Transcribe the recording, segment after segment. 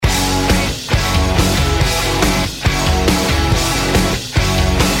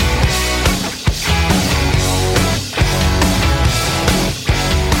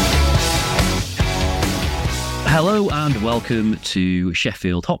welcome to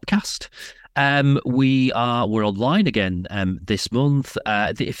Sheffield Hopcast. We're online again this month.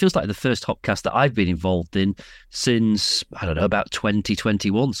 It feels like the first Hopcast that I've been involved in since, I don't know, about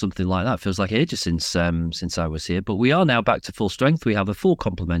 2021, something like that. It feels like ages since I was here. But we are now back to full strength. We have a full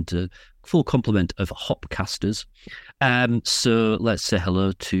complement of Hopcasters. So let's say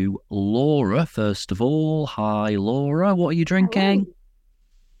hello to Laura first of all. Hi, Laura. What are you drinking?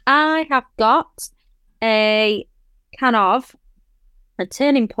 Hello. I have got a can of a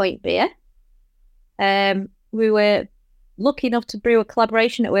Turning Point beer. We were lucky enough to brew a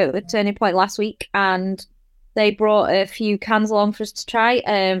collaboration at work with Turning Point last week, and they brought a few cans along for us to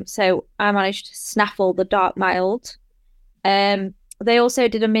try. So I managed to snaffle the Dark Mild. They also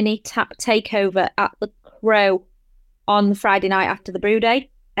did a mini tap takeover at the Crow on the Friday night after the brew day,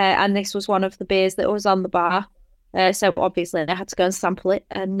 and this was one of the beers that was on the bar. So obviously I had to go and sample it,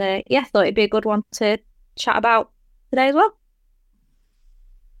 and thought it'd be a good one to chat about today as well.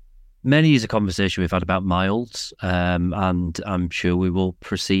 Many is a conversation we've had about milds, and I'm sure we will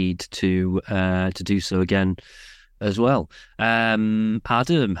proceed to do so again as well. Adam,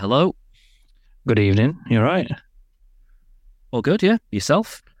 hello. Good evening. You all right? All good, yeah?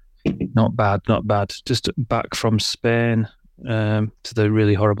 Yourself? Not bad, not bad. Just back from Spain to the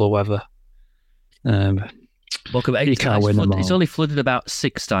really horrible weather. Welcome. You can't win them all. It's only flooded about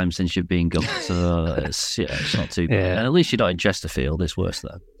 6 times since you've been gone, so it's not too bad. Yeah. And at least you're not in Chesterfield. It's worse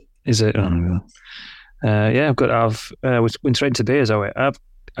though. Is it? I've got. Went straight into beers. I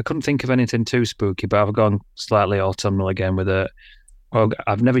couldn't think of anything too spooky, but I've gone slightly autumnal again with a. Well,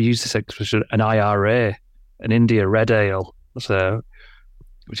 I've never used this expression. An IRA, an India Red Ale. So,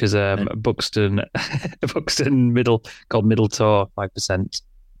 which is a Buxton Middle called Middle Tor 5%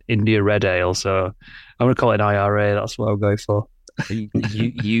 India Red Ale. So I'm going to call it an IRA. That's what I'll go for.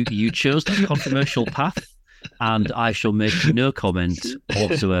 You chose the controversial path, and I shall make no comment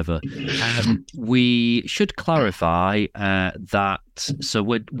whatsoever. We should clarify that. So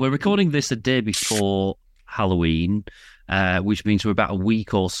we're recording this a day before Halloween, which means we're about a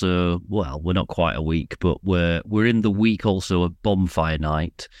week or so. Well, we're not quite a week, but we're in the week also of Bonfire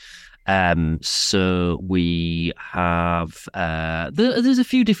Night. So we have there's a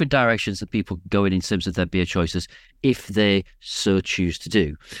few different directions that people go in terms of their beer choices if they so choose to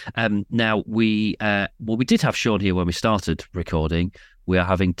do. Now we did have Sean here when we started recording. We are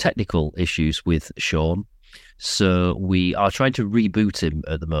having technical issues with Sean, so we are trying to reboot him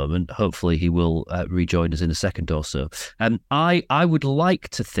at the moment. Hopefully he will rejoin us in a second or so. I would like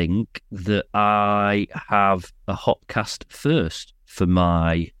to think that I have a Hopcast first for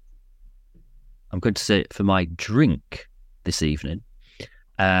my. I'm going to say for my drink this evening.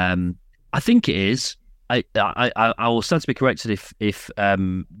 I think it is. I will stand to be corrected if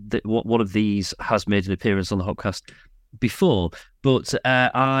one of these has made an appearance on the Hopcast before. But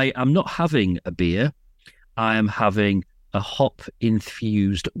I am not having a beer. I am having a hop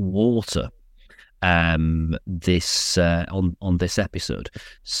infused water. This on this episode.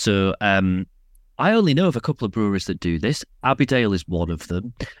 So. I only know of a couple of breweries that do this. Abbeydale is one of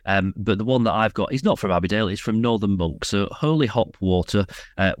them, but the one that I've got is not from Abbeydale, it's from Northern Monk. So Holy Hop Water,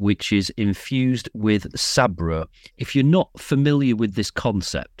 which is infused with Sabro. If you're not familiar with this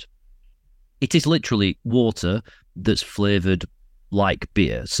concept, it is literally water that's flavoured like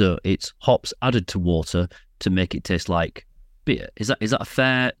beer. So it's hops added to water to make it taste like beer. Is that a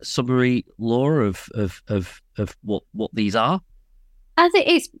fair summary, Laura, of what these are?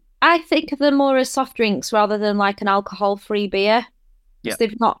 I think of them more as soft drinks rather than like an alcohol-free beer. Yeah.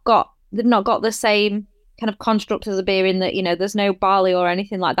 They've not got the same kind of construct as a beer in that, there's no barley or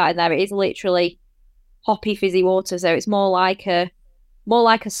anything like that in there. It is literally hoppy fizzy water, so it's more like a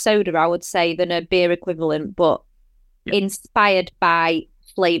soda, I would say, than a beer equivalent, but inspired by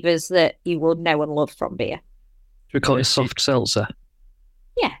flavors that you will know and love from beer. Should we call it soft seltzer?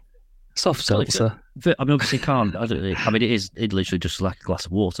 Yeah. Soft seltzer. I mean, obviously, can't. It literally just like a glass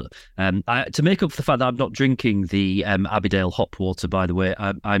of water. To make up for the fact that I'm not drinking the Abbeydale hop water, by the way,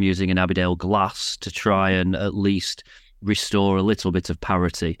 I'm using an Abbeydale glass to try and at least restore a little bit of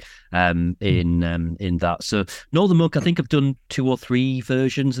parity in that. So Northern Monk, I think I've done 2 or 3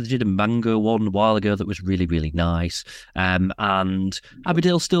 versions. They did a mango one a while ago that was really, really nice. And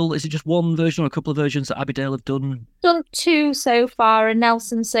Abbeydale still, is it just one version or a couple of versions that Abbeydale have done? Done 2 so far, a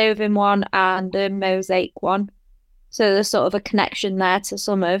Nelson Sauvin one and a Mosaic one. So there's sort of a connection there to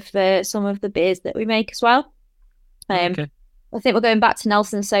some of the beers that we make as well. Okay. I think we're going back to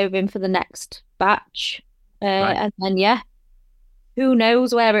Nelson Sauvin for the next batch. Right. And then, who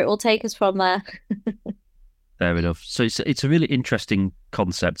knows where it will take us from there. Fair enough. So it's a really interesting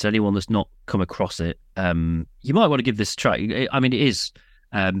concept. Anyone that's not come across it, you might want to give this a try. I mean, it is,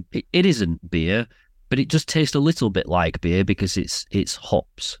 it isn't beer, but it does taste a little bit like beer because it's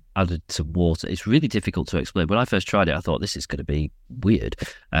hops added to water. It's really difficult to explain. When I first tried it, I thought this is going to be weird,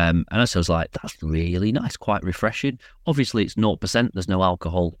 and I was like, that's really nice, quite refreshing. Obviously, it's 0%. There's no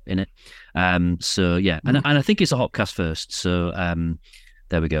alcohol in it. So yeah, and I think it's a hopcast first. So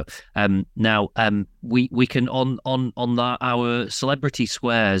there we go. Now we can on our Celebrity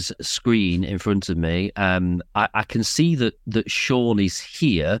Squares screen in front of me. I can see that Sean is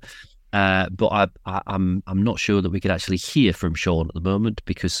here. But I'm not sure that we could actually hear from Sean at the moment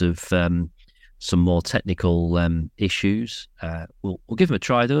because of some more technical issues. We'll give him a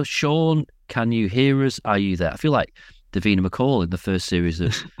try though. Sean, can you hear us? Are you there? I feel like Davina McCall in the first series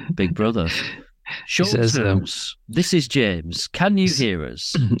of Big Brother. Sean says, this is James. Can you hear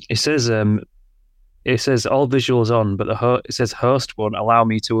us? It says all visuals on, but it says host won't allow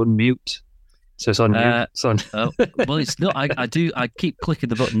me to unmute. So it's on you. It's on. Well, it's not. I keep clicking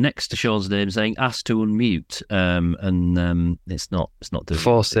the button next to Sean's name saying "ask to unmute," and it's not doing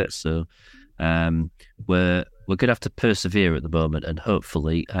force it. So we're gonna have to persevere at the moment, and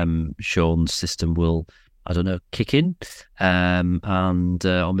hopefully Sean's system will, I don't know, kick in, and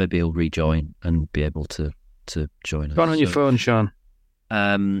or maybe he'll rejoin and be able to join us. Go on your phone, Sean.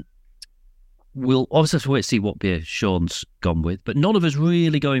 We'll obviously have to wait to see what beer Sean's gone with, but none of us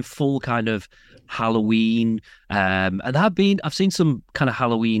really going full kind of Halloween. And I've seen some kind of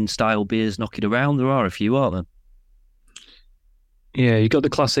Halloween style beers knocking around. There are a few, aren't there? Yeah, you got the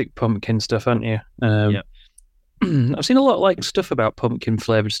classic pumpkin stuff, haven't you? Yeah. I've seen a lot of like stuff about pumpkin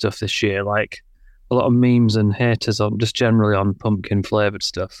flavored stuff this year, like a lot of memes and haters on just generally on pumpkin flavored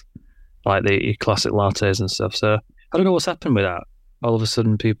stuff, like the classic lattes and stuff. So I don't know what's happened with that. All of a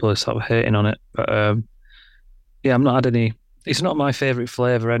sudden, people are sort of hating on it. But yeah, I've not had any. It's not my favourite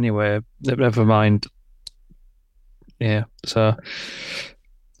flavour anyway. Never mind. Yeah, so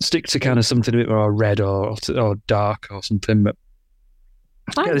stick to kind of something a bit more red or dark or something. But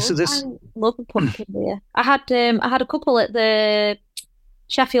I love a pumpkin beer. I had a couple at the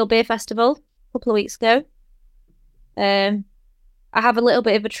Sheffield Beer Festival a couple of weeks ago. I have a little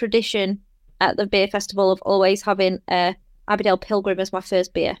bit of a tradition at the beer festival of always having Aberdale Pilgrim as my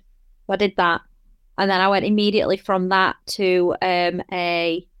first beer. So I did that. And then I went immediately from that to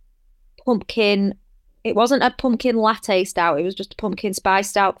a pumpkin. It wasn't a pumpkin latte stout. It was just a pumpkin spice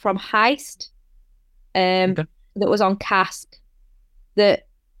stout from Heist that was on cask. It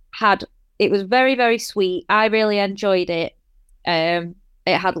was very, very sweet. I really enjoyed it. It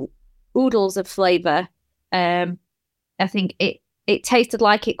had oodles of flavour. I think it tasted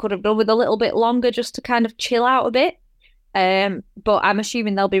like it could have done with a little bit longer just to kind of chill out a bit. But I'm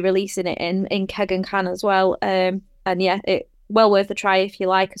assuming they'll be releasing it in keg and can as well. And yeah, it well worth a try if you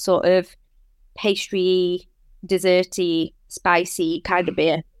like a sort of pastry, desserty, spicy kind of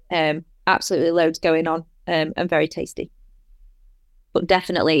beer. Absolutely loads going on, and very tasty. But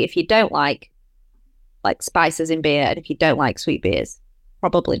definitely, if you don't like spices in beer, and if you don't like sweet beers,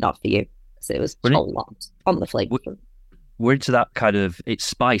 probably not for you because it was a lot on the flavour. We're into that kind of, it's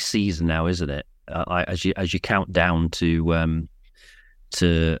spice season now, isn't it? As you count down to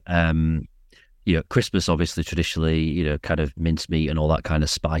Christmas, obviously traditionally, kind of mincemeat and all that kind of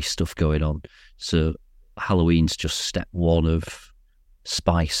spice stuff going on. So Halloween's just step one of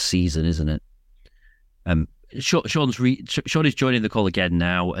spice season, isn't it? Sean is joining the call again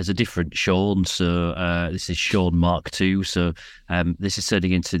now as a different Sean. So this is Sean Mark II. So this is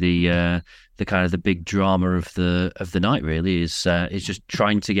turning into the kind of the big drama of the night. Really is just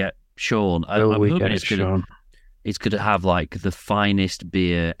trying to get Sean. I'm hoping it's going to have like the finest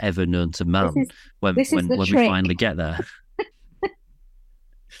beer ever known to man when we finally get there.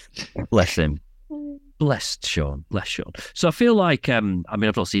 Bless him. Bless Sean. So I feel like I've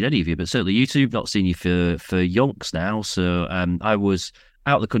not seen any of you, but certainly you two, not seen you for yonks now. So I was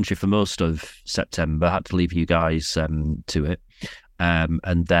out of the country for most of September. I had to leave you guys to it.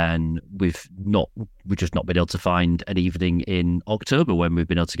 And then we've just not been able to find an evening in October when we've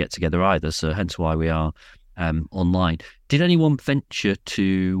been able to get together either. So hence why we are online. Did anyone venture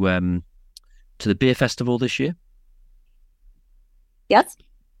to the beer festival this year? Yes,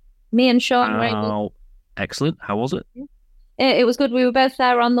 me and Sean were able. Excellent. How was it? It was good. We were both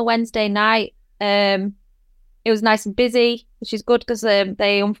there on the Wednesday night. It was nice and busy, which is good because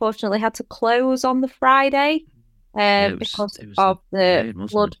they unfortunately had to close on the Friday. Because of the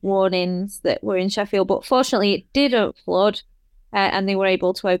flood warnings that were in Sheffield. But fortunately, it didn't flood, and they were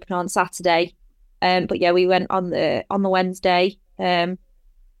able to open on Saturday. But yeah, we went on the Wednesday.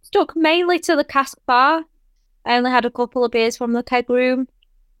 Stuck mainly to the cask bar. I only had a couple of beers from the keg room.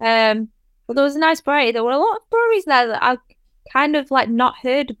 But there was a nice variety. There were a lot of breweries there that I've kind of like not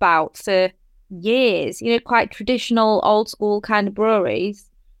heard about for years. Quite traditional, old school kind of breweries.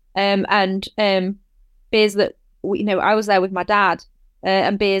 And beers that I was there with my dad,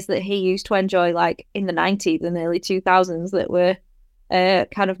 and beers that he used to enjoy like in the 90s and early 2000s that were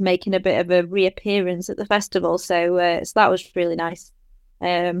kind of making a bit of a reappearance at the festival. So that was really nice.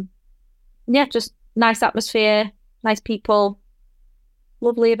 Yeah, just nice atmosphere, nice people,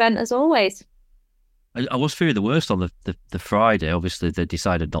 lovely event as always. I was fearing the worst on the Friday. Obviously, they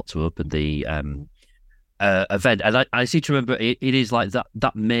decided not to open the event, and I seem to remember it is like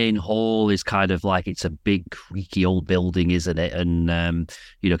that main hall is kind of like it's a big creaky old building, isn't it? And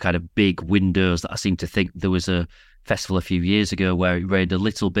kind of big windows that I seem to think there was a festival a few years ago where it rained a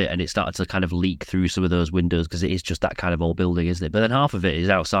little bit and it started to kind of leak through some of those windows because it is just that kind of old building, isn't it? But then half of it is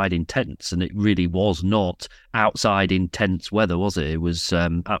outside in tents, and it really was not outside in tense weather, was it? It was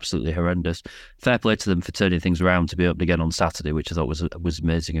absolutely horrendous. Fair play to them for turning things around to be open again on Saturday, which I thought was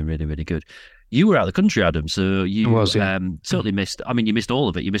amazing and really, really good. You were out of the country, Adam, so you certainly missed. I mean, you missed all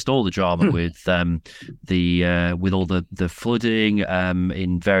of it. You missed all the drama with with all the flooding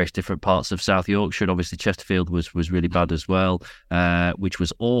in various different parts of South Yorkshire. And obviously, Chesterfield was really bad as well, which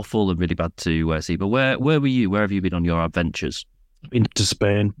was awful and really bad to see. But where were you? Where have you been on your adventures? Into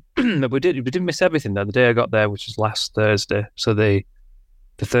Spain. We didn't miss everything though. The day I got there, which was last Thursday, so the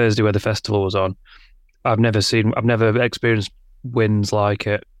Thursday where the festival was on, I've never experienced winds like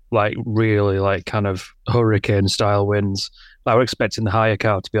it. Like really, like kind of hurricane style winds. I was expecting the hire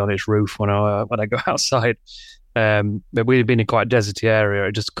car to be on its roof when I go outside. But we'd been in quite a deserty area.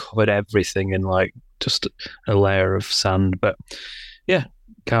 It just covered everything in like just a layer of sand. But yeah,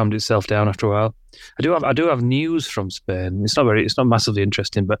 calmed itself down after a while. I do have news from Spain. It's not massively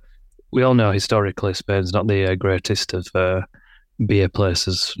interesting, but we all know historically Spain's not the greatest of beer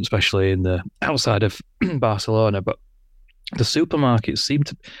places, especially in the outside of Barcelona. But the supermarkets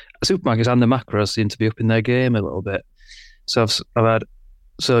and the macros seem to be up in their game a little bit. So I've had,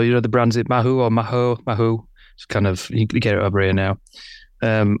 the brands at Mahu. It's kind of, you can get it over here now.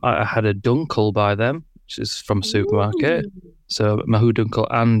 I had a Dunkel by them, which is from a supermarket. Ooh. So Mahu Dunkel,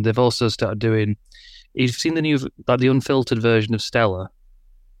 and they've also started doing. You've seen the new, like the unfiltered version of Stella,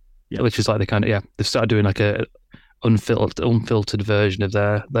 which is like the kind of they've started doing like a unfiltered version of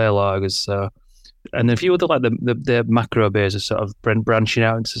their lagers. So. And then a few other like the macro beers are sort of branching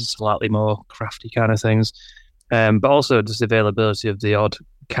out into slightly more crafty kind of things, but also just the availability of the odd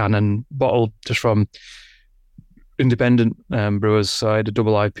can and bottle just from independent brewers side, a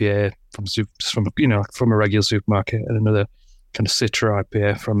double IPA from a regular supermarket, and another kind of Citra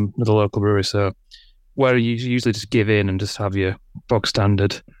IPA from another local brewery. So where you usually just give in and just have your bog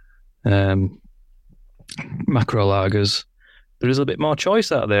standard macro lagers. There is a bit more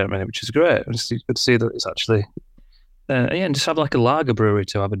choice out there, which is great. It's good to see that it's actually, and just have like a lager brewery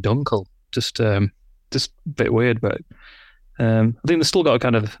to have a Dunkel. Just a bit weird, but I think they've still got a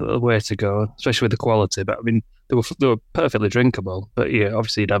kind of a way to go, especially with the quality. But I mean, they were perfectly drinkable. But yeah,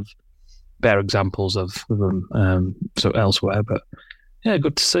 obviously you'd have better examples of them elsewhere. But yeah,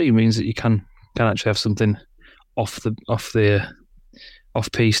 good to see. It means that you can actually have something off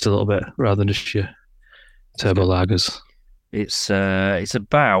piste a little bit rather than just your turbo lagers. It's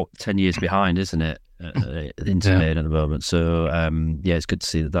about 10 years behind, isn't it, in Spain at the moment? So it's good to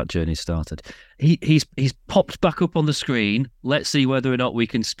see that journey started. He's popped back up on the screen. Let's see whether or not we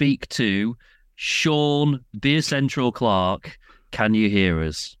can speak to Sean Beer Central Clark. Can you hear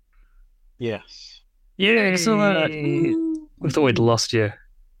us? Yes. Yeah, excellent. We thought we'd lost you.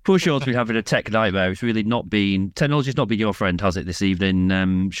 Poor Sean's been having a tech nightmare. It's really technology's not been your friend, has it, this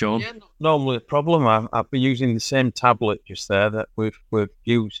evening, Sean? Yeah, not normally a problem. I've been using the same tablet just there that we've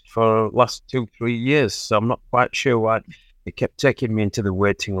used for the last 2-3 years, so I'm not quite sure why it kept taking me into the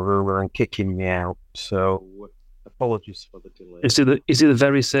waiting room and then kicking me out. So apologies for the delay. Is it the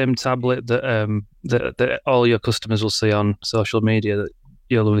very same tablet that all your customers will see on social media, that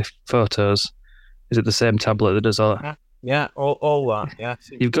your lovely photos? Is it the same tablet that does all that? Yeah, all that. Yeah,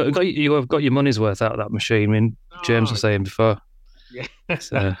 you have got your money's worth out of that machine. I mean, James was saying before. Yeah,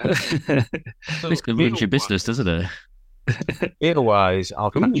 so. Basically ruins your business, doesn't it? Beer-wise,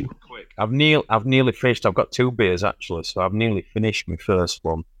 I'll catch you quick. I've nearly finished. I've got 2 beers actually, so I've nearly finished my first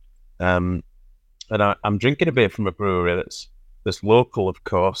one. And I'm drinking a beer from a brewery that's local, of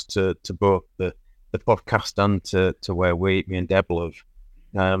course, to both the podcast and to where me and Deb live.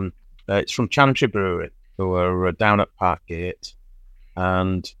 It's from Chantry Brewery, who are down at Parkgate,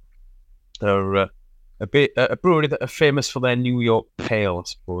 and they're a brewery that are famous for their New York Pale, I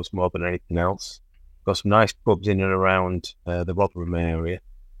suppose, more than anything else. Got some nice pubs in and around the Rotherham area.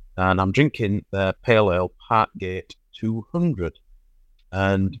 And I'm drinking Pale Ale Parkgate 200.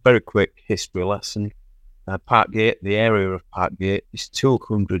 And very quick history lesson. Parkgate, the area of Parkgate, is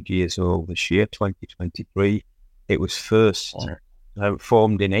 200 years old this year, 2023. It was first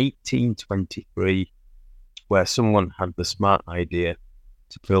formed in 1823, where someone had the smart idea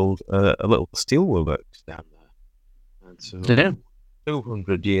to build a little steelworks down there. And so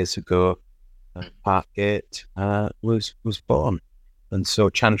 200 years ago, Parkgate was born. And so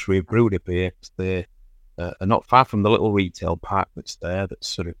Chancery brewed a beer. They are not far from the little retail park that's there. That's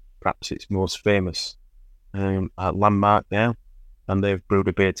sort of perhaps its most famous landmark now. And they've brewed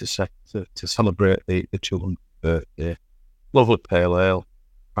a beer to celebrate the 200th birthday. Lovely pale ale,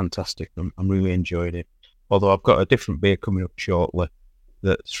 fantastic. I'm really enjoying it. Although I've got a different beer coming up shortly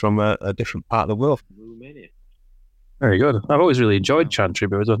that's from a different part of the world, from Romania. Very good. I've always really enjoyed Chantry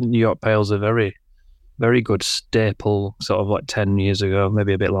beers. I think New York Pales are very, very good staple, sort of like 10 years ago,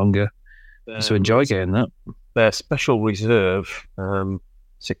 maybe a bit longer. So enjoy getting that. Their special reserve,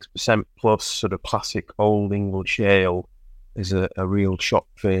 6% plus, sort of classic old English ale, is a real shop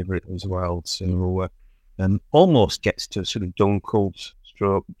favourite as well. So almost gets to sort of Dunkeld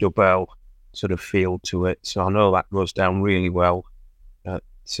stroke Dubel sort of feel to it. So I know that goes down really well at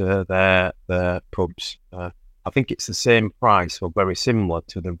their pubs. I think it's the same price or very similar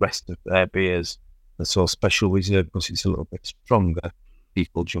to the rest of their beers. And so special reserve, because it's a little bit stronger,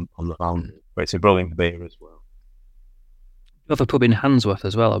 people jump on the round. But it's a brilliant beer as well. You have a pub in Handsworth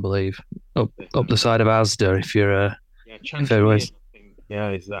as well, I believe, up the side of Asda. If you're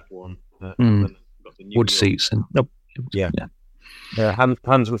is that one? Wood seats and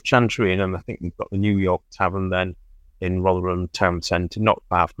Handsworth Chantry, and I think we've got the New York Tavern then in Rotherham Town Centre, not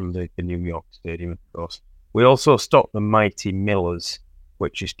far from the New York Stadium, of course. We also stock the Mighty Millers,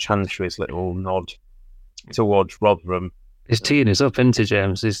 which is Chantry's little nod towards Rotherham. His teeing is up, isn't it,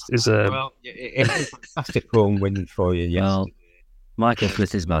 James? It's a fantastic home win for you. Yes, well, Michael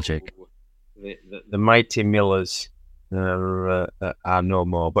Smith is magic. The Mighty Millers are no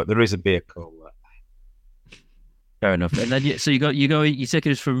more, but there is a beer called that. Fair enough. And then you're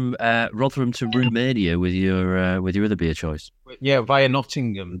taking us from Rotherham to Romania with your other beer choice. Yeah, via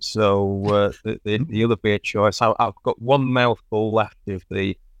Nottingham. So the other beer choice, I've got one mouthful left of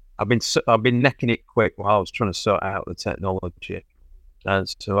the. I've been necking it quick while I was trying to sort out the technology,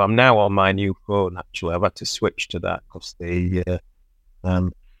 and so I'm now on my new phone. Actually, I've had to switch to that because the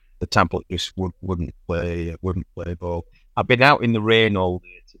tablet just wouldn't play ball. I've been out in the rain all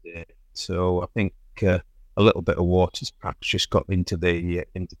day today, so I think a little bit of water's perhaps just got into the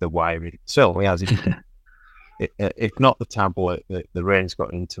wiring. It certainly has. If not the tablet, the rain's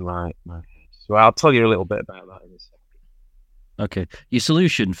got into my head. So I'll tell you a little bit about that in a second. Okay. Your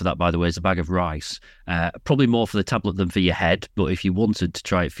solution for that, by the way, is a bag of rice. Probably more for the tablet than for your head, but if you wanted to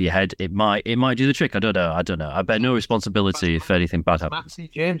try it for your head, it might do the trick. I don't know. I bear no responsibility if anything bad happens.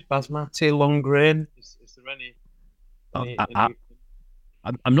 Basmati, James, basmati, long grain. Is there any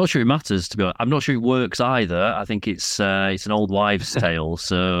I'm not sure it matters, to be honest. I'm not sure it works either. I think it's an old wives' tale.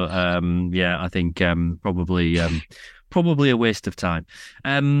 So I think probably a waste of time.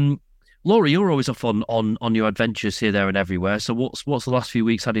 Laura, you're always off on your adventures here, there, and everywhere. So what's the last few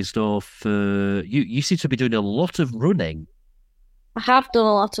weeks had in store for you? You seem to be doing a lot of running. I have done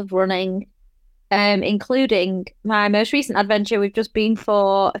a lot of running, including my most recent adventure. We've just been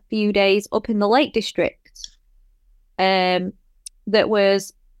for a few days up in the Lake District. That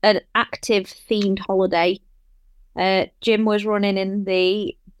was an active themed holiday. Jim was running in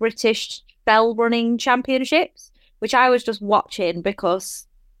the British Fell Running Championships, which I was just watching because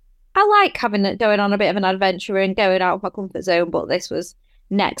I like going on a bit of an adventure and going out of my comfort zone, but this was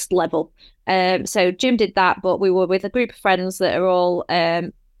next level. So Jim did that, but we were with a group of friends that are all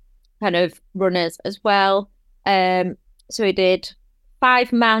kind of runners as well. So we did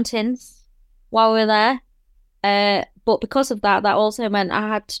 5 mountains while we were there. But because of that also meant I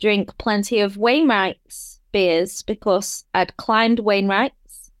had to drink plenty of Wainwright's beers because I'd climbed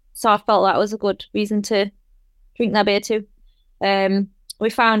Wainwright's. So I felt that was a good reason to drink that beer too. We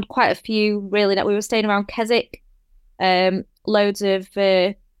found quite a few really that we were staying around Keswick. Loads of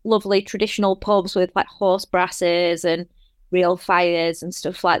lovely traditional pubs with like horse brasses and real fires and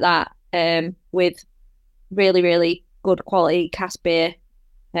stuff like that. With really, really good quality cask beer.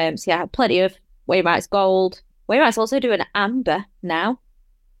 So yeah, I had plenty of Wainwright's Gold. Wainwright's also doing amber now.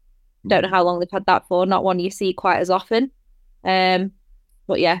 Don't know how long they've had that for. Not one you see quite as often.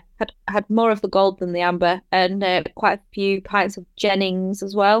 But yeah, had more of the gold than the amber, and quite a few pints of Jennings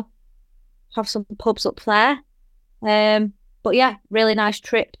as well. Have some pubs up there. But yeah, really nice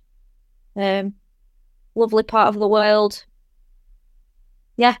trip. lovely part of the world.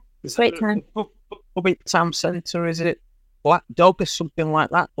 Yeah, Is great there a time. pub in town centre? Is it Black Dog or something like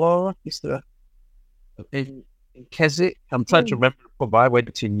that, Laura? Is there in Keswick? I'm trying to remember the pub I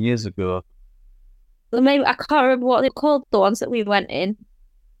went in years ago. Well, maybe I can't remember what they're called. The ones that we went in.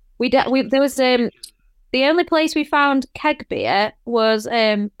 There was the only place we found keg beer was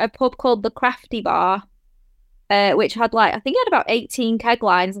a pub called the Crafty Bar, which had I think it had about 18 keg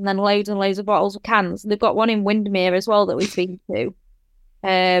lines and then loads and loads of bottles of cans. They've got one in Windermere as well that we've been to.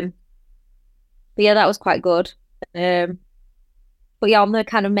 But yeah, that was quite good. But yeah, on the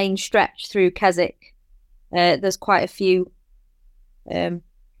kind of main stretch through Keswick, there's quite a few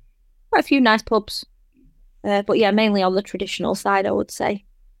nice pubs. But yeah, mainly on the traditional side, I would say.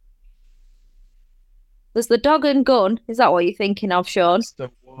 There's the Dog and Gun. Is that what you're thinking of, Sean? That's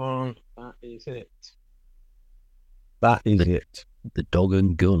the one. That is it. That is it. The Dog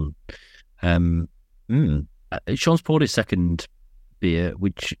and Gun. Sean's poured his second beer,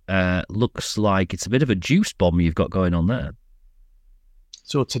 which looks like it's a bit of a juice bomb you've got going on there.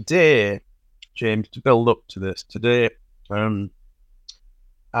 So today, James, to build up to this,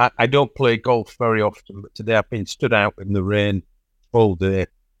 I don't play golf very often, but today I've been stood out in the rain all day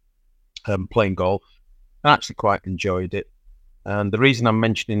playing golf. I actually quite enjoyed it. And the reason I'm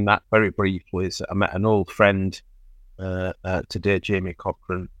mentioning that very briefly is that I met an old friend today, Jamie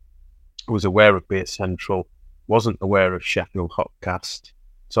Cochran, who was aware of Beer Central, wasn't aware of Sheffield Hopcast.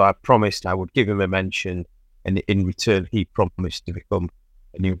 So I promised I would give him a mention, and in return, he promised to become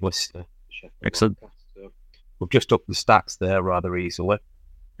a new listener. Excellent. So we've just upped the stats there rather easily.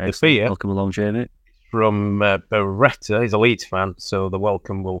 Excellent. The beer, welcome along, Jamie. From Beretta. He's a Leeds fan, so the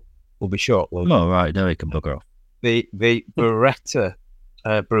welcome will be shortly. Oh, right. No, he can bugger off. The Beretta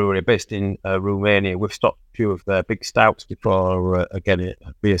brewery based in Romania. We've stocked a few of their big stouts before, again, at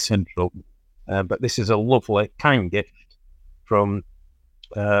Beer Central. But this is a lovely, kind gift from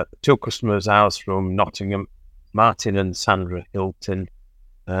two customers of ours from Nottingham, Martin and Sandra Hilton.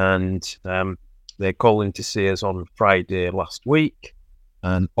 And they called in to see us on Friday last week.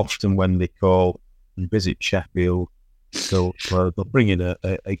 And often when they call and visit Sheffield, so they'll bring in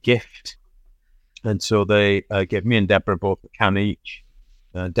a gift. And so they gave me and Deborah both a can each.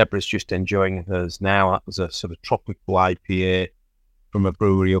 Deborah's just enjoying hers now. That was a sort of tropical IPA from a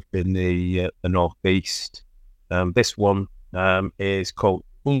brewery up in the northeast. This one is called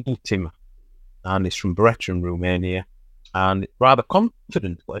Ultima, and it's from Beretta in Romania. And rather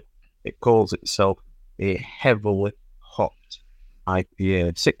confidently, it calls itself a heavily hot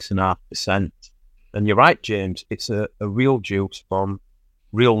IPA, 6.5%. And you're right, James, it's a real juice bomb,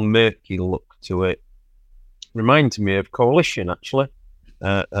 real murky look to it. Reminds me of Coalition, actually.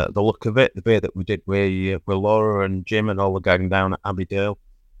 The look of it, the beer that we did with Laura and Jim and all the gang down at Abbeydale.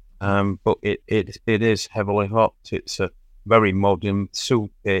 But it is heavily hot. It's a very modern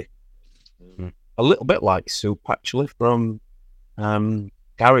soupy, a little bit like soup actually from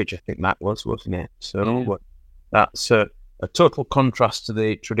Garage, I think that was, wasn't it? So that's a total contrast to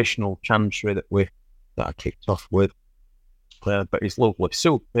the traditional chancery that I kicked off with. But it's lovely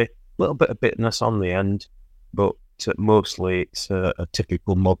soupy, a little bit of bitterness on the end, but mostly it's a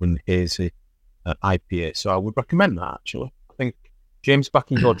typical modern hazy IPA. So I would recommend that actually. I think James,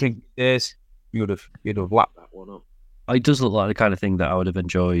 back in your drinking days, you'd have lapped that one up. It does look like the kind of thing that I would have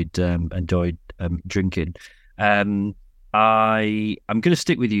enjoyed drinking. I'm going to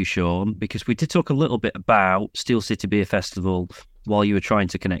stick with you, Sean, because we did talk a little bit about Steel City Beer Festival while you were trying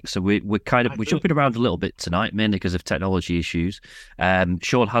to connect. So we're jumping around a little bit tonight, mainly because of technology issues.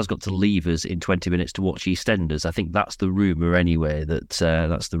 Sean has got to leave us in 20 minutes to watch EastEnders. I think that's the rumour anyway. That's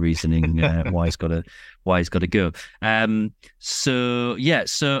the reasoning why he's got to go. So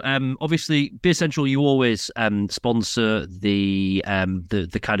obviously Beer Central, you always sponsor the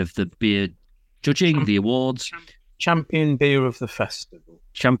kind of the beer judging, the awards. Champion beer of the festival.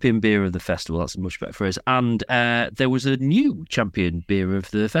 Champion beer of the festival. That's a much better phrase. And there was a new champion beer of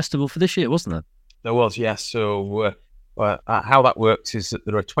the festival for this year, wasn't there? There was, yes. So how that works is that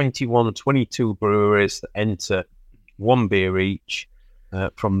there are 22 breweries that enter one beer each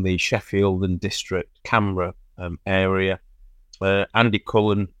from the Sheffield and District Canberra area. Andy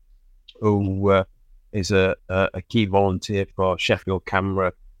Cullen, who is a key volunteer for Sheffield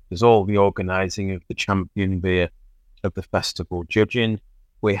Canberra, does all the organising of the champion beer of the festival judging.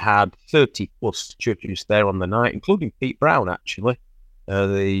 We had 30 plus judges there on the night, including Pete Brown, actually,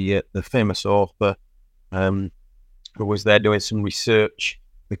 the famous author, who was there doing some research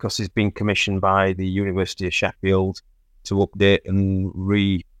because he's been commissioned by the University of Sheffield to update and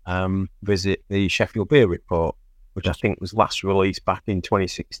revisit the Sheffield Beer Report, which I think was last released back in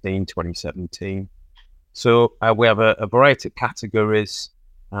 2016, 2017. So we have a variety of categories,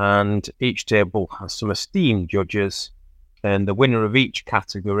 and each table has some esteemed judges, and the winner of each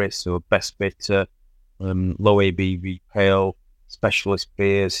category, so best bitter, low ABV pale, specialist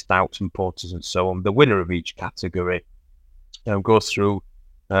beers, stouts and porters and so on, the winner of each category goes through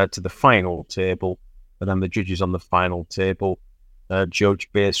to the final table, and then the judges on the final table judge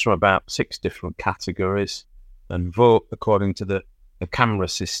beers from about 6 different categories and vote according to the camera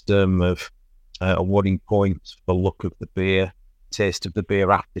system of awarding points for look of the beer, taste of the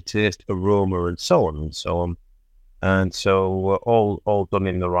beer, aftertaste, aroma, and so on and so on. And so all done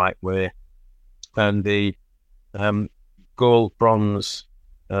in the right way. And the gold, bronze,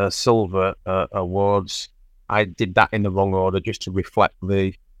 silver awards, I did that in the wrong order just to reflect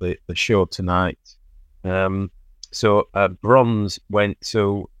the show tonight. So bronze went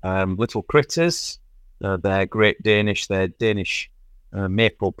to Little Critters. They're Great Danish. They're Danish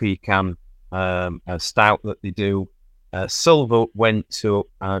maple pecan stout that they do. Silver went to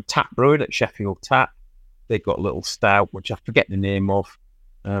Tap Brewing at Sheffield Tap. They got a little stout, which I forget the name of,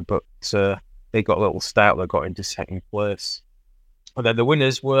 but they got a little stout that got into second place. And then the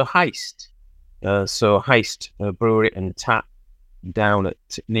winners were Heist. So Heist Brewery and Tap down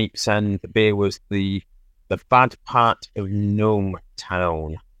at Neep's End. The beer was the bad part of Gnome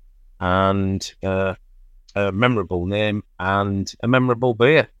Town, and a memorable name and a memorable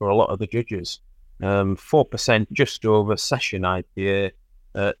beer for a lot of the judges. 4%, just over session IPA.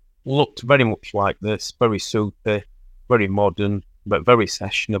 Looked very much like this, very soupy, very modern, but very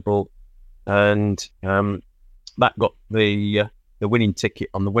sessionable. And that got the winning ticket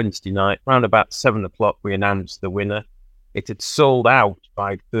on the Wednesday night. Around about 7 o'clock, we announced the winner. It had sold out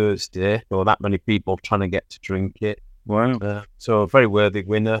by Thursday. There were that many people trying to get to drink it. Wow. So a very worthy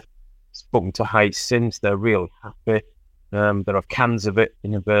winner. Spoken to Heist since. They're really happy. There are cans of it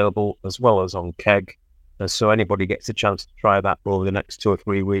available as well as on keg. So anybody gets a chance to try that over the next 2 or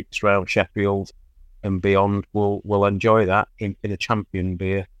 3 weeks around Sheffield and beyond will enjoy that in a champion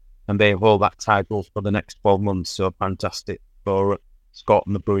beer. And they hold that title for the next 12 months. So fantastic for Scott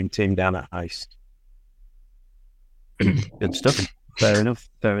and the brewing team down at Heist. Good stuff. Fair enough.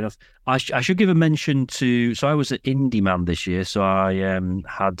 I should give a mention to. So I was at Indie Man this year. So I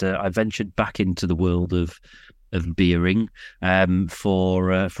I ventured back into the world of beering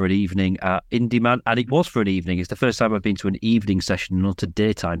for an evening at Indie Man, and it was for an evening. It's the first time I've been to an evening session, not a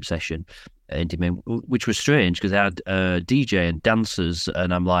daytime session at Indie Man, which was strange because they had DJ and dancers,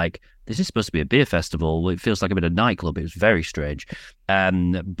 and I'm like, this is supposed to be a beer festival. It feels like a bit of nightclub. It was very strange,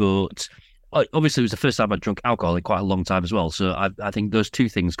 but. Obviously, it was the first time I'd drunk alcohol in quite a long time as well. So I think those two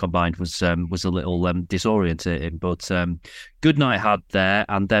things combined was a little disorientating. But good night had there,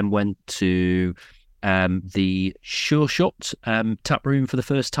 and then went to the Sure Shot tap room for the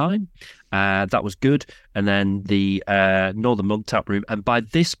first time. That was good. And then the Northern Monk tap room. And by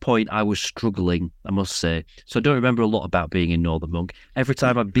this point, I was struggling, I must say. So I don't remember a lot about being in Northern Monk. Every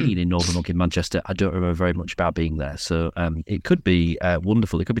time I've been in Northern Monk in Manchester, I don't remember very much about being there. So it could be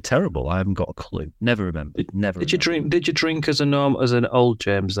wonderful. It could be terrible. I haven't got a clue. Never remember. Did you drink as an old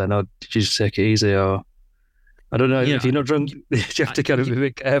James then, or did you just take it easy, or? I don't know. If you're not drunk, you have to kind of be a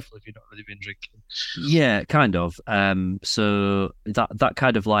bit careful if you've not really been drinking. Yeah, kind of. So that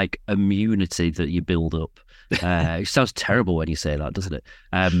kind of like immunity that you build up, it sounds terrible when you say that, doesn't it?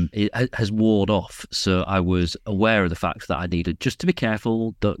 It has worn off. So I was aware of the fact that I needed just to be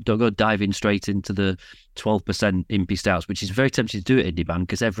careful. Don't go diving straight into the 12% impy stouts, which is very tempting to do at Indie Man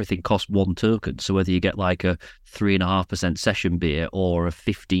because everything costs 1 token. So whether you get like a 3.5% session beer or a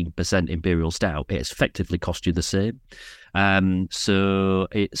 15% imperial stout, it's effectively cost you the same. So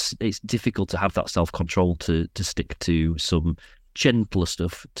it's difficult to have that self-control to stick to some gentler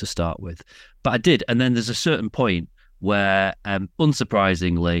stuff to start with. But I did, and then there's a certain point where,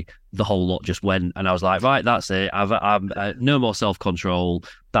 unsurprisingly, the whole lot just went, and I was like, right, that's it. I'm no more self-control.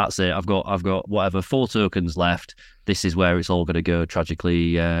 That's it. I've got whatever 4 tokens left. This is where it's all going to go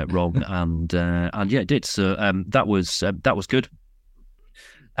tragically wrong, and yeah, it did. So that was good.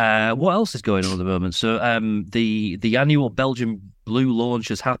 What else is going on at the moment? So the annual Belgian Blue launch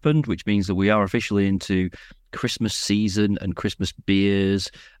has happened, which means that we are officially into Christmas season and Christmas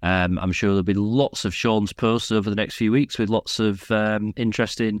beers. I'm sure there'll be lots of Sean's posts over the next few weeks with lots of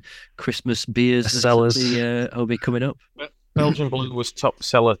interesting Christmas beers sellers will be coming up. Belgian Blue was top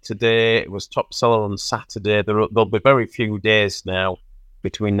seller today. It was top seller on Saturday. There'll be very few days now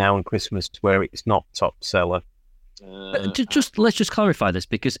between now and Christmas where it's not top seller. Let's just clarify this,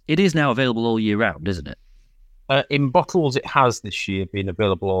 because it is now available all year round, isn't it? In bottles, it has this year been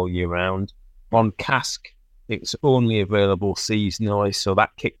available all year round. On cask, it's only available seasonally, so that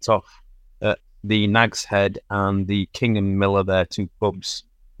kicked off the Nag's Head and the King and Miller, their two pubs,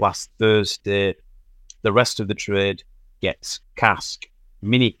 last Thursday. The rest of the trade gets cask,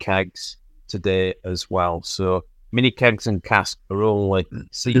 mini kegs today as well. So mini kegs and cask are only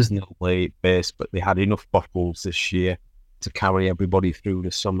seasonally based, but they had enough bottles this year to carry everybody through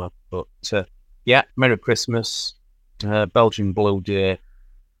the summer. But Merry Christmas. Belgian Blue Day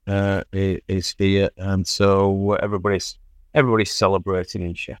is here, and so everybody's celebrating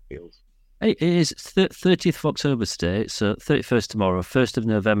in Sheffield. It is 30th of October today, so 31st tomorrow, 1st of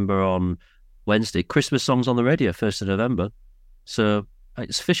November on Wednesday. Christmas songs on the radio, 1st of November. So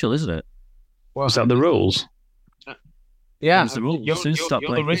it's official, isn't it? Well, is that the rules? Yeah, the rules. You're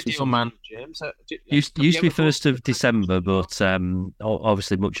the radio man, James. Used to be 1st of December, but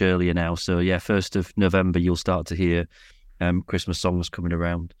obviously much earlier now. So 1st of November, you'll start to hear Christmas songs coming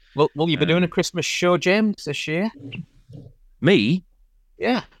around. Will you be doing a Christmas show, James, this year? Me?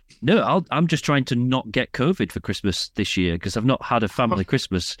 Yeah. No, I'm just trying to not get COVID for Christmas this year because I've not had a family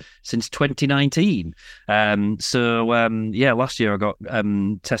Christmas since 2019. Last year I got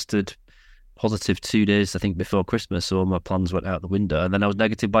tested positive 2 days, I think, before Christmas, so all my plans went out the window, and then I was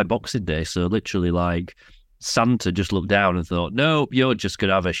negative by Boxing Day. So literally, like, Santa just looked down and thought, "No, you're just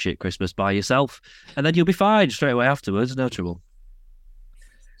gonna have a shit Christmas by yourself, and then you'll be fine straight away afterwards. No trouble."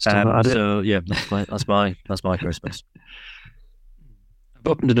 That's my Christmas. I've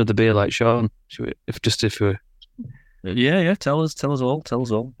opened another beer like Sean. If we're tell us all.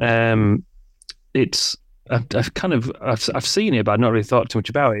 It's I've seen it, but I've not really thought too much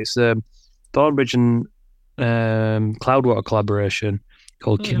about it. It's Thornbridge and Cloudwater collaboration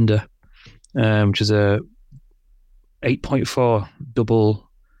called Kinder, which is a 8.4 double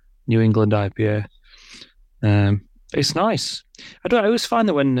New England IPA. It's nice. I always find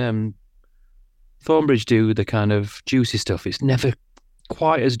that when Thornbridge do the kind of juicy stuff, it's never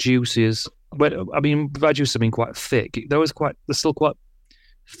quite as juicy as. By juicy, I mean quite thick. They're still quite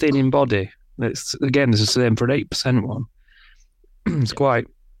thin in body. It's the same for an 8% one. It's quite.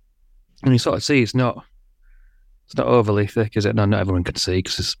 And you sort of see it's not overly thick, is it? No, not everyone can see,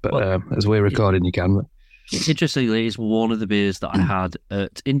 as we're recording, you can. But. Interestingly, it's one of the beers that I had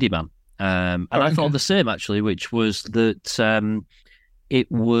at Indie Man. I thought the same, actually, which was that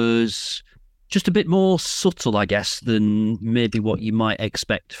it was just a bit more subtle, I guess, than maybe what you might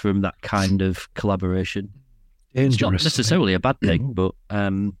expect from that kind of collaboration. It's not necessarily a bad thing, but,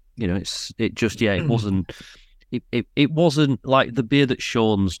 it wasn't... It wasn't like the beer that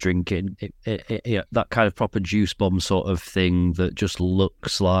Sean's drinking, that kind of proper juice bomb sort of thing that just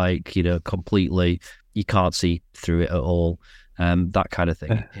looks like, completely, you can't see through it at all. That kind of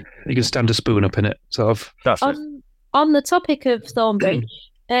thing. You can stand a spoon up in it, sort of. That's it. On the topic of Thornbridge,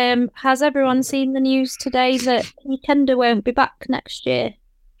 has everyone seen the news today that Weekender won't be back next year?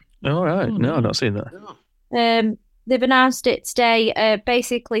 All right. No, I've not seen that. They've announced it today,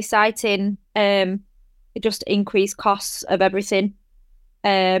 basically citing just increased costs of everything,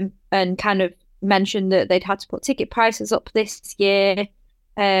 and kind of mentioned that they'd had to put ticket prices up this year,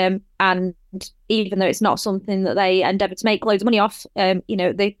 and even though it's not something that they endeavour to make loads of money off,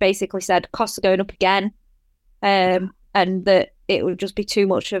 they basically said costs are going up again, and that it would just be too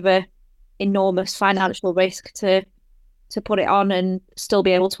much of a enormous financial risk to put it on and still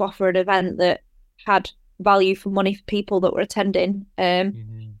be able to offer an event that had value for money for people that were attending.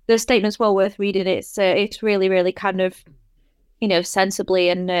 The statement's well worth reading. It's really, really kind of, sensibly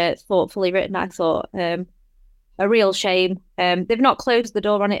and thoughtfully written, I thought. A real shame. They've not closed the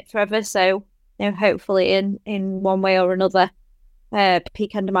door on it forever, so hopefully in one way or another,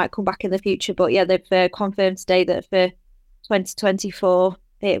 Peakender might come back in the future. But yeah, they've confirmed today that for 2024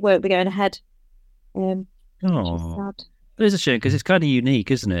 it won't be going ahead. It is a shame because it's kind of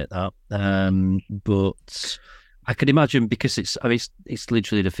unique, isn't it? That, but I can imagine because it's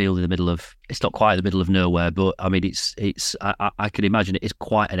literally the field in the middle of. It's not quite in the middle of nowhere, but I mean, I can imagine it is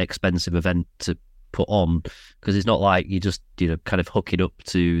quite an expensive event to put on because it's not like you just kind of hook it up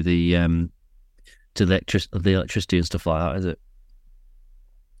to the electricity and stuff like that, is it?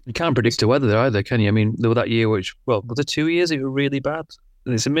 You can't predict the weather there either, can you? I mean, there was that year was it 2 years? It was really bad.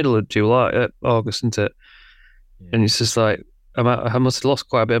 And it's the middle of July, August, isn't it? Yeah. And it's just like I must have lost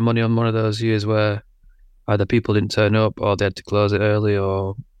quite a bit of money on one of those years where either people didn't turn up or they had to close it early,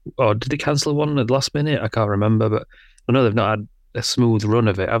 or did they cancel one at the last minute? I can't remember, but I know they've not had a smooth run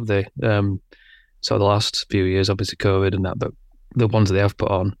of it, have they? So the last few years, obviously COVID and that, but the ones that they have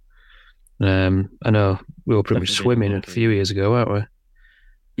put on, I know we were pretty much swimming a few years ago, weren't we?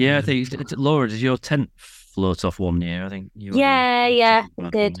 Yeah, I think Laura, did your tent float off one year? I think you. Yeah,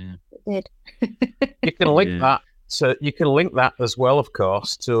 it did. It did. You can link that. So you can link that as well, of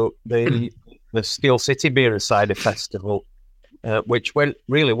course, to the the Steel City Beer and Cider Festival, which went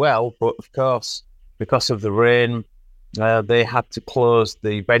really well. But of course, because of the rain, they had to close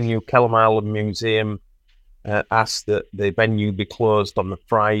the venue. Kellam Island Museum asked that the venue be closed on the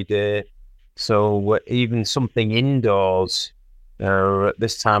Friday. So even something indoors at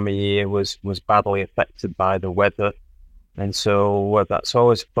this time of year was badly affected by the weather. And so that's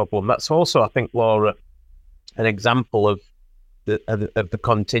always a problem. That's also, I think, Laura, an example of the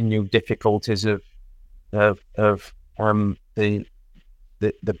continued difficulties of the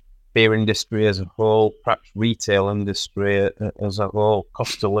beer industry as a whole, perhaps retail industry as a whole.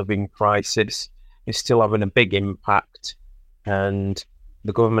 Cost of living crisis is still having a big impact, and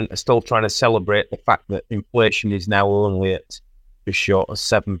the government are still trying to celebrate the fact that inflation is now only at just short of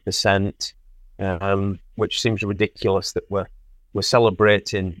 7%, which seems ridiculous that we're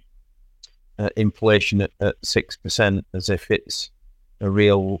celebrating inflation at 6% as if it's a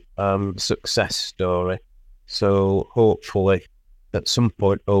real success story. So hopefully at some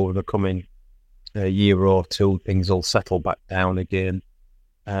point over the coming year or two, things will settle back down again,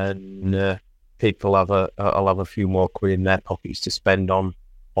 and people will have a few more quid in their pockets to spend on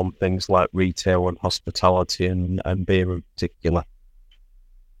things like retail and hospitality and beer in particular.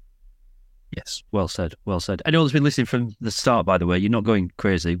 Yes, well said, well said. Anyone who's been listening from the start, by the way, you're not going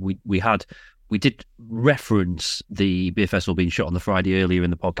crazy. We did reference the beer festival being shut on the Friday earlier in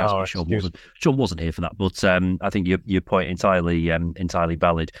the podcast. But Sean wasn't here for that, but I think your point entirely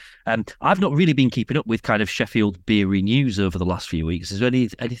valid. I've not really been keeping up with kind of Sheffield beery news over the last few weeks. Is there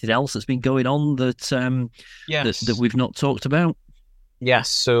anything else that's been going on that that we've not talked about? Yes,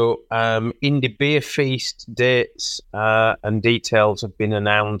 so Indie Beer Feast dates and details have been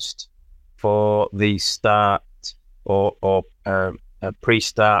announced for the start or a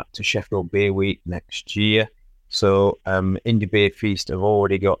pre-start to Sheffield Beer Week next year. So Indie Beer Feast have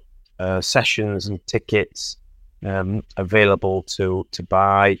already got sessions and tickets available to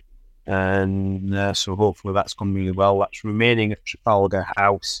buy, and so hopefully that's gone really well. That's remaining at Trafalgar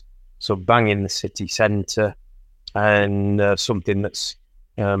House, so bang in the city centre, and something that's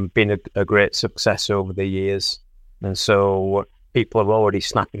been a great success over the years. And so people are already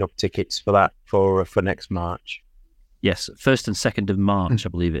snapping up tickets for that for next March. Yes, 1st and 2nd of March, I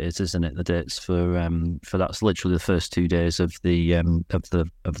believe it is, isn't it? The dates for that's literally the first 2 days of the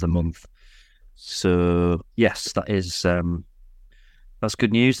month. So yes, that is that's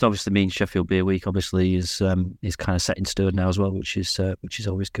good news. It obviously means Sheffield Beer Week obviously is kind of set in stone now as well, which is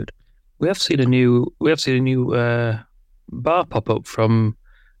always good. We have seen a new bar pop up from,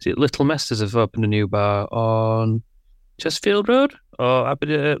 is it Little Mesters have opened a new bar on Chesterfield Road or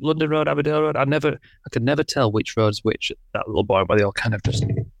London Road, Aberdale Road. I could never tell which road's which. That little boy, but they all kind of just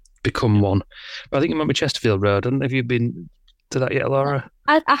become one. But I think it might be Chesterfield Road. I don't know if you've been to that yet, Laura.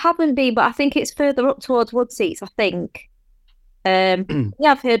 I haven't been, but I think it's further up towards Woodseats. I think.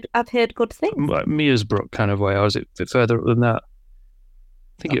 Yeah, I've heard good things. Like Mearsbrook kind of way, or is it a bit further up than that?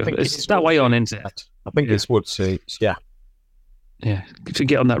 I think it's that way on, isn't it? I think it's Woodseats. Yeah. Yeah, if you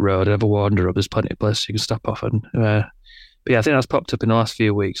get on that road and have a wander up, there's plenty of places you can stop off and. But yeah, I think that's popped up in the last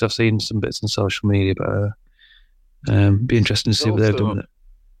few weeks. I've seen some bits on social media, but be interesting to see what they're doing with it.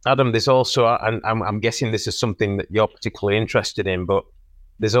 Adam, there's also, and I'm guessing this is something that you're particularly interested in, but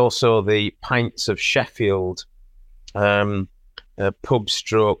there's also the Pints of Sheffield pub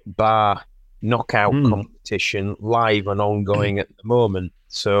stroke bar knockout competition live and ongoing at the moment.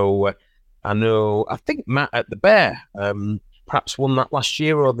 So I think Matt at the Bear perhaps won that last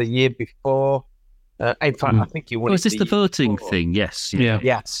year or the year before. In fact, I think he won it. Is this the voting thing? Yes. Yeah.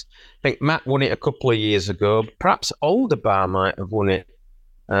 Yes. I think Matt won it a couple of years ago. Perhaps Older Bar might have won it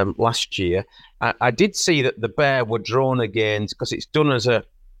last year. I did see that the Bear were drawn against, because it's done as a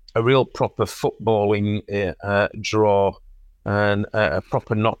real proper footballing draw and a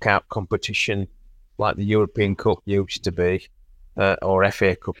proper knockout competition like the European Cup used to be, or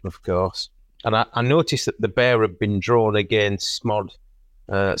FA Cup, of course. And I noticed that the Bear had been drawn against Smod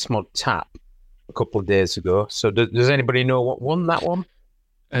Tap a couple of days ago. So does anybody know what won that one?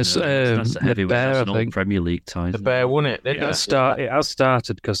 That's a heavyweight. That's an old Premier League tie. The Bear won it, didn't it? It has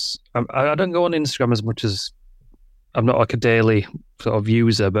started because I don't go on Instagram as much as I'm not like a daily sort of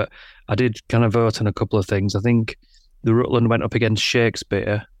user, but I did kind of vote on a couple of things. I think the Rutland went up against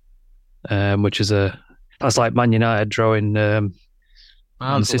Shakespeare, which is that's like Man United drawing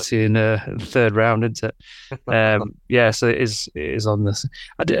Man City in the third round, isn't it? Yeah, so it is on this.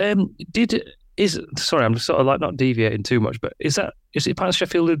 Sorry, I'm sort of like not deviating too much, but is it Pints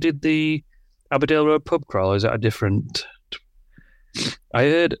Sheffield who did the Aberdale Road pub crawl? Or is that a different?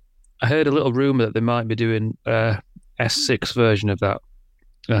 I heard a little rumor that they might be doing a S6 version of that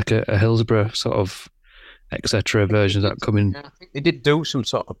like a Hillsborough sort of etc. versions that come in. Yeah, I think they did do some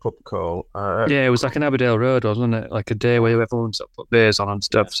sort of pub crawl. Yeah, it was like an Aberdale Road, wasn't it? Like a day where everyone sort of put beers on and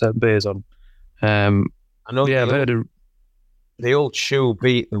stuff, set beers on. I know Yeah, I've heard of. the old shoe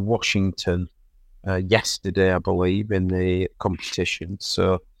beat the Washington yesterday, I believe, in the competition.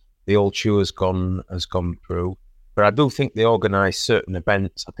 So the old shoe has gone through. But I do think they organise certain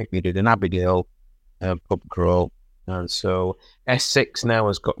events. I think they did an Aberdale pub crawl, and so S6 now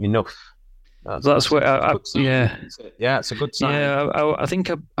has got enough. That's where yeah, it's a good sign. Yeah, I think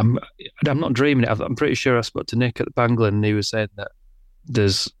I'm not dreaming it. I'm pretty sure I spoke to Nick at the Banglen, and he was saying that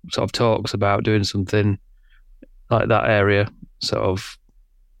there's sort of talks about doing something like that area, sort of.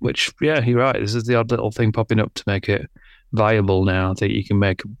 Which, yeah, you're right. This is the odd little thing popping up to make it viable now. I think you can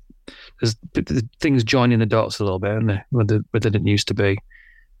make there's things joining the dots a little bit, aren't they? Where they didn't used to be,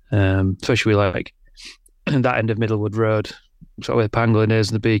 especially like that end of Middlewood Road. Sort of where Pangolin is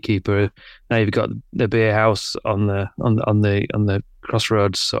and the Beekeeper. Now you've got the beer house on the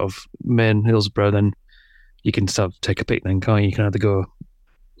crossroads, sort of main Hillsborough. Then you can sort of take a picnic, can't you? You can either go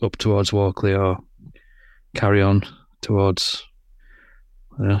up towards Walkley or carry on towards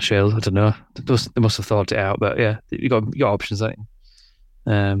Shale. I don't know. They must have thought it out, but yeah, you got options, I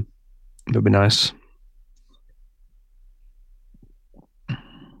think. It'd be nice.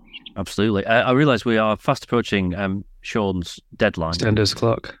 Absolutely. I realise we are fast approaching Sean's deadline. Standards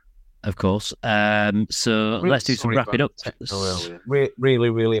clock. Of course. So let's do some wrapping up.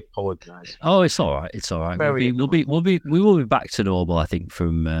 Really apologise. Oh, it's all right. It's all right. We will be back to normal, I think,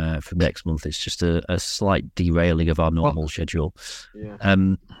 from next month. It's just a slight derailing of our normal schedule. Yeah.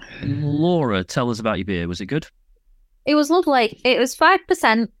 Laura, tell us about your beer. Was it good? It was lovely. It was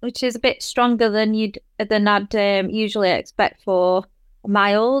 5%, which is a bit stronger than I'd usually expect for a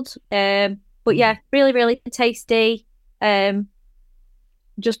mild. But yeah, really tasty.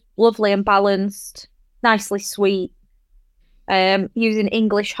 Just lovely and balanced, nicely sweet. Using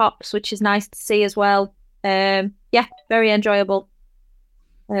English hops, which is nice to see as well. Yeah, very enjoyable.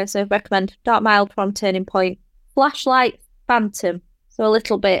 So recommend dark mild from Turning Point. Flashlight Phantom, so a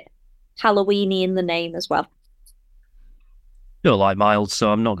little bit Halloweeny in the name as well. Don't like mild,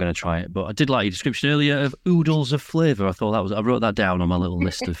 so I'm not going to try it. But I did like your description earlier of oodles of flavour. I thought I wrote that down on my little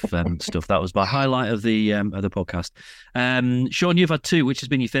list of stuff. That was my highlight of the podcast. Sean, you've had two. Which has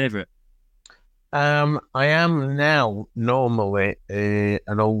been your favourite? I am now normally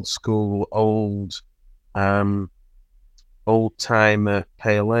an old school, old timer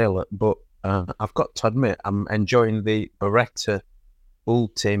pale ale, but I've got to admit I'm enjoying the Beretta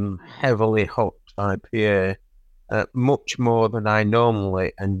Ultim heavily hopped IPA. Much more than I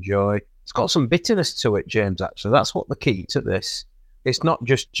normally enjoy. It's got some bitterness to it, James, actually. That's what the key to this. It's not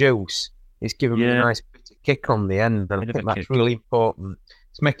just juice. It's giving me a nice bitter kick on the end, and I think that's really important.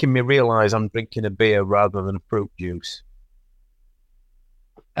 It's making me realise I'm drinking a beer rather than a fruit juice.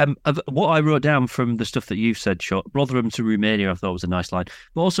 What I wrote down from the stuff that you've said, Sean, Rotherham to Romania, I thought was a nice line.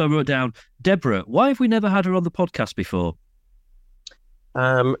 But also I wrote down, Deborah, why have we never had her on the podcast before?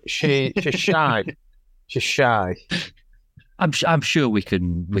 She's shy. She's shy. I'm sure we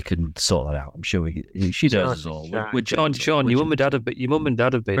can sort that out. I'm sure she does us all. Sean, your mum and dad have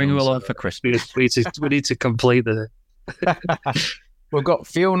been. Bring her along for Christmas. We need to complete the. We've got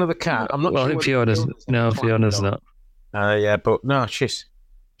Fiona the cat. I'm not sure. Fiona's not. Yeah, but no, she's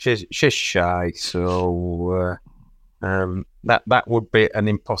shy. So that would be an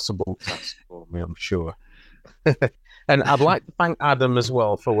impossible task for me, I'm sure. And I'd like to thank Adam as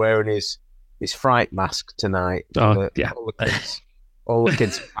well for wearing his fright mask tonight. Oh, yeah. All the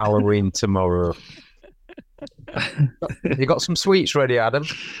kids Halloween tomorrow. You got some sweets ready, Adam?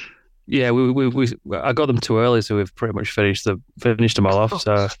 Yeah, I got them too early, so we've pretty much finished them all off.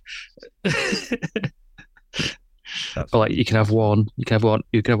 So, but like you can have one. You can have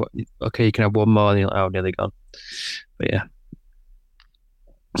one more, and you're like, oh, nearly gone. But yeah.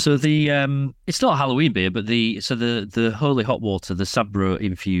 So it's not a Halloween beer, but the holy hot water, the Sabro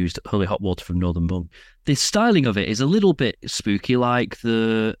infused holy hot water from Northern Monk. The styling of it is a little bit spooky, like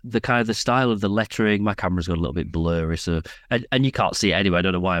the kind of the style of the lettering. My camera's got a little bit blurry, so and you can't see it anyway. I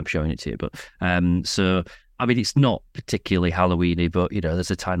don't know why I'm showing it to you, but so I mean it's not particularly Halloweeny, but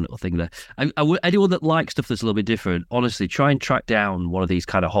there's a tiny little thing there. Anyone that likes stuff that's a little bit different, honestly, try and track down one of these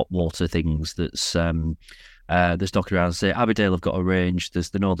kind of hot water things that's knocking around. Say Aberdale have got a range. There's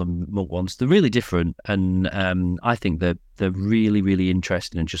the Northern Monk ones. They're really different, and I think they're really, really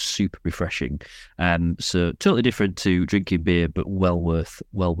interesting and just super refreshing. So totally different to drinking beer, but well worth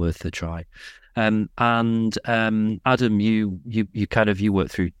a try. And Adam, you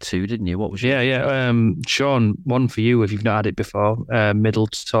worked through 2, didn't you? What was your... Yeah. Sean, one for you if you've not had it before. Middle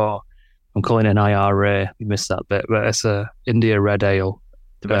Tor. I'm calling it an IRA. You missed that bit, but it's a India Red Ale.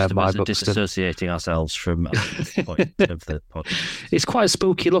 The rest of by us are Buxton. disassociating ourselves from this point of the podcast. It's quite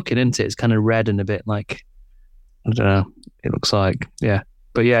spooky looking, isn't it? It's kind of red and a bit like, I don't know. It looks like, yeah.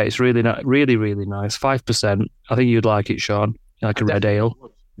 But yeah, it's really really, really nice. 5%. I think you'd like it, Sean. You like a red ale.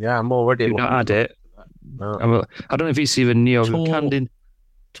 Yeah, I'm already. You've not had it. No. I don't know if it's even Neo Tor-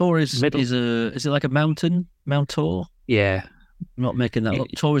 Tor is it like a mountain? Mount Tor? Yeah. I'm not making that up.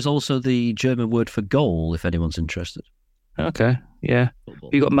 Tor is also the German word for goal, if anyone's interested. Okay, yeah. Football.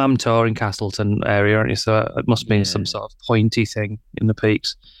 You got Mamtor in Castleton area, aren't you? So it must mean some sort of pointy thing in the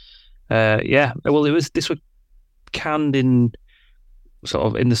peaks. Yeah. Well, this was canned in sort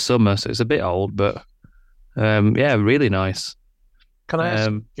of in the summer, so it's a bit old, but yeah, really nice. Can I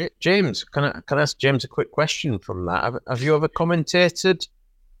ask James? Can I ask James a quick question from that? Have you ever commentated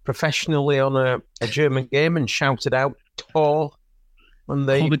professionally on a German game and shouted out "Tor" when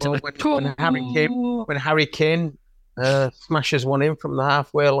Harry Kane smashes one in from the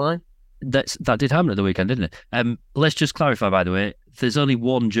halfway line? That did happen at the weekend, didn't it? Let's just clarify, by the way, there's only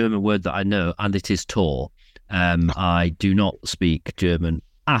one German word that I know, and it is Tor. I do not speak German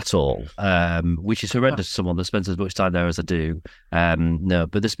at all, which is horrendous to someone that spends as much time there as I do. No,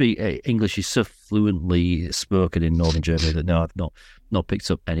 but English is so fluently spoken in northern Germany that no, I've not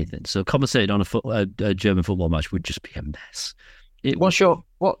picked up anything. So commentating on a German football match would just be a mess.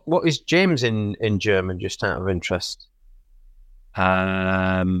 What is James in German? Just out of interest.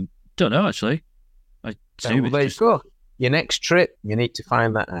 Don't know actually. I assume there you go. Your next trip, you need to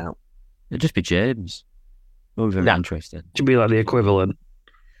find that out. It'd just be James. We're very interested. Should be like the equivalent.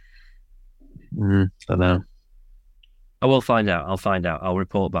 I don't know. I will find out. I'll find out. I'll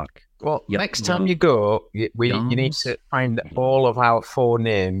report back. Well, next time you go, you need to find all of our 4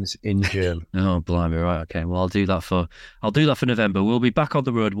 names in German. Oh, blimey! Right, okay. Well, I'll do that for November. We'll be back on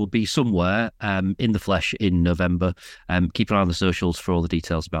the road. We'll be somewhere in the flesh in November. Keep an eye on the socials for all the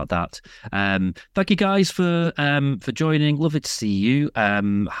details about that. Thank you guys for joining. Lovely to see you.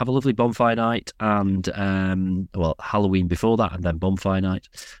 Have a lovely bonfire night and Halloween before that, and then bonfire night.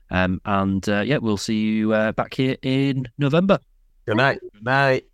 We'll see you back here in November. Good night. Good night.